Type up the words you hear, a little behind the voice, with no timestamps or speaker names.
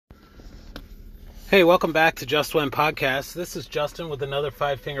Hey, welcome back to Just When Podcast. This is Justin with another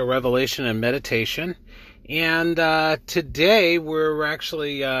Five-Finger Revelation and Meditation. And today we're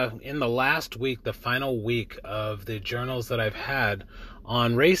actually in the last week, the final week of the journals that I've had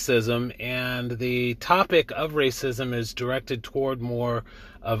on racism. And the topic of racism is directed toward more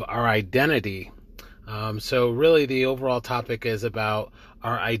of our identity. So really the overall topic is about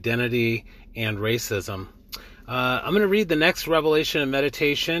our identity and racism. I'm going to read the next revelation and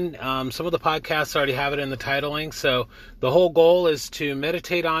meditation. Some of the podcasts already have it in the titling, so the whole goal is to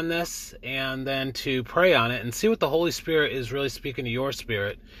meditate on this and then to pray on it and see what the Holy Spirit is really speaking to your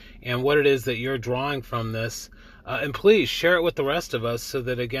spirit and what it is that you're drawing from this. And please share it with the rest of us so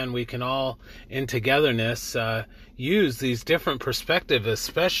that, again, we can all, in togetherness, use these different perspectives,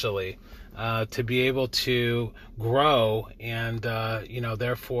 especially to be able to grow and,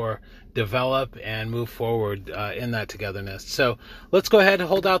 therefore develop and move forward in that togetherness. So let's go ahead and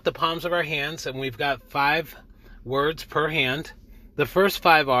hold out the palms of our hands, and we've got 5 words per hand. The first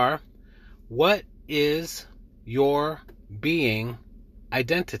 5 are, what is your being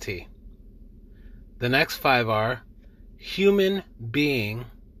identity? The next 5 are, human being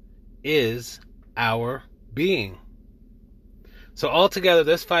is our being. So altogether,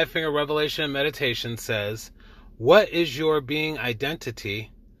 this 5-finger revelation and meditation says, what is your being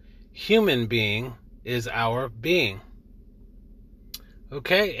identity? Human being is our being.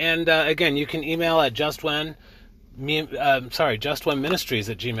 Okay, and again, you can email at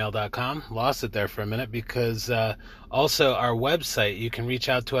justwhenministries@gmail.com. Lost it there for a minute because also our website, you can reach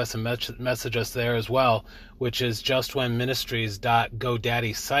out to us and message us there as well, which is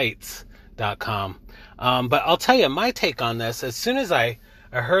justwhenministries.godaddysite.com. But I'll tell you my take on this. As soon as I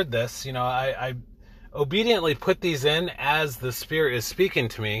heard this, I obediently put these in as the Spirit is speaking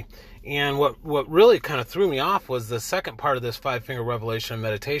to me. And what really kind of threw me off was the second part of this 5-finger revelation and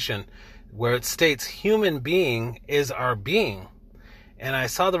meditation, where it states human being is our being. And I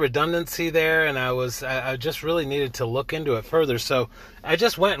saw the redundancy there, and I just really needed to look into it further. So I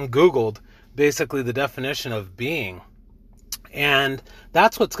just went and Googled basically the definition of being. And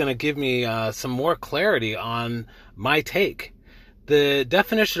that's what's going to give me some more clarity on my take. The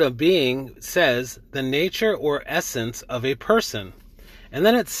definition of being says the nature or essence of a person. And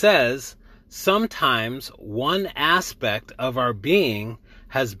then it says, sometimes one aspect of our being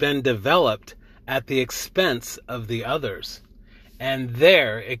has been developed at the expense of the others. And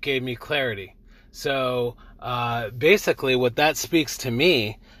there it gave me clarity. So basically what that speaks to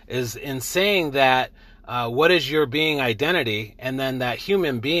me is in saying that what is your being identity, and then that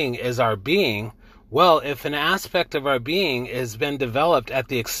human being is our being. Well, if an aspect of our being has been developed at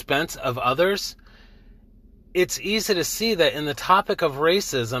the expense of others, it's easy to see that in the topic of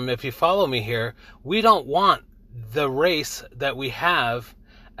racism, if you follow me here, we don't want the race that we have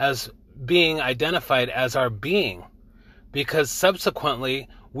as being identified as our being, because subsequently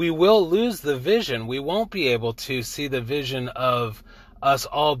we will lose the vision. We won't be able to see the vision of us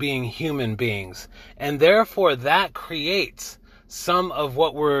all being human beings. And therefore that creates some of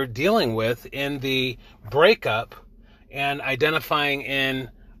what we're dealing with in the breakup and identifying in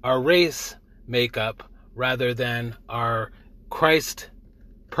our race makeup rather than our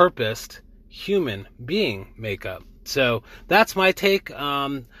Christ-purposed human being makeup. So that's my take.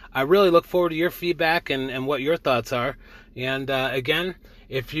 I really look forward to your feedback and what your thoughts are. And again,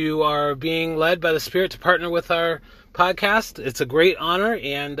 if you are being led by the Spirit to partner with our podcast, it's a great honor,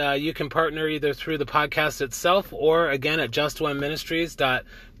 and you can partner either through the podcast itself or again at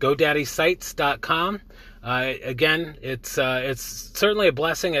justwhenministries.godaddysite.com. Again, it's certainly a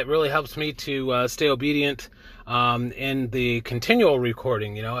blessing. It really helps me to stay obedient in the continual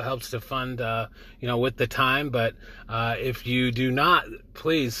recording. It helps to fund with the time. But if you do not,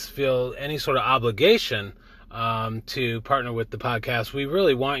 please feel any sort of obligation to partner with the podcast. We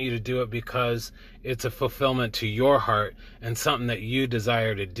really want you to do it because it's a fulfillment to your heart and something that you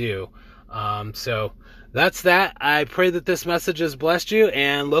desire to do. So that's that. I pray that this message has blessed you,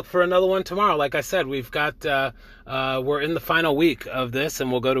 and look for another one tomorrow. Like I said, we've got, we're in the final week of this, and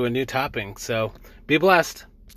we'll go to a new topping. So be blessed.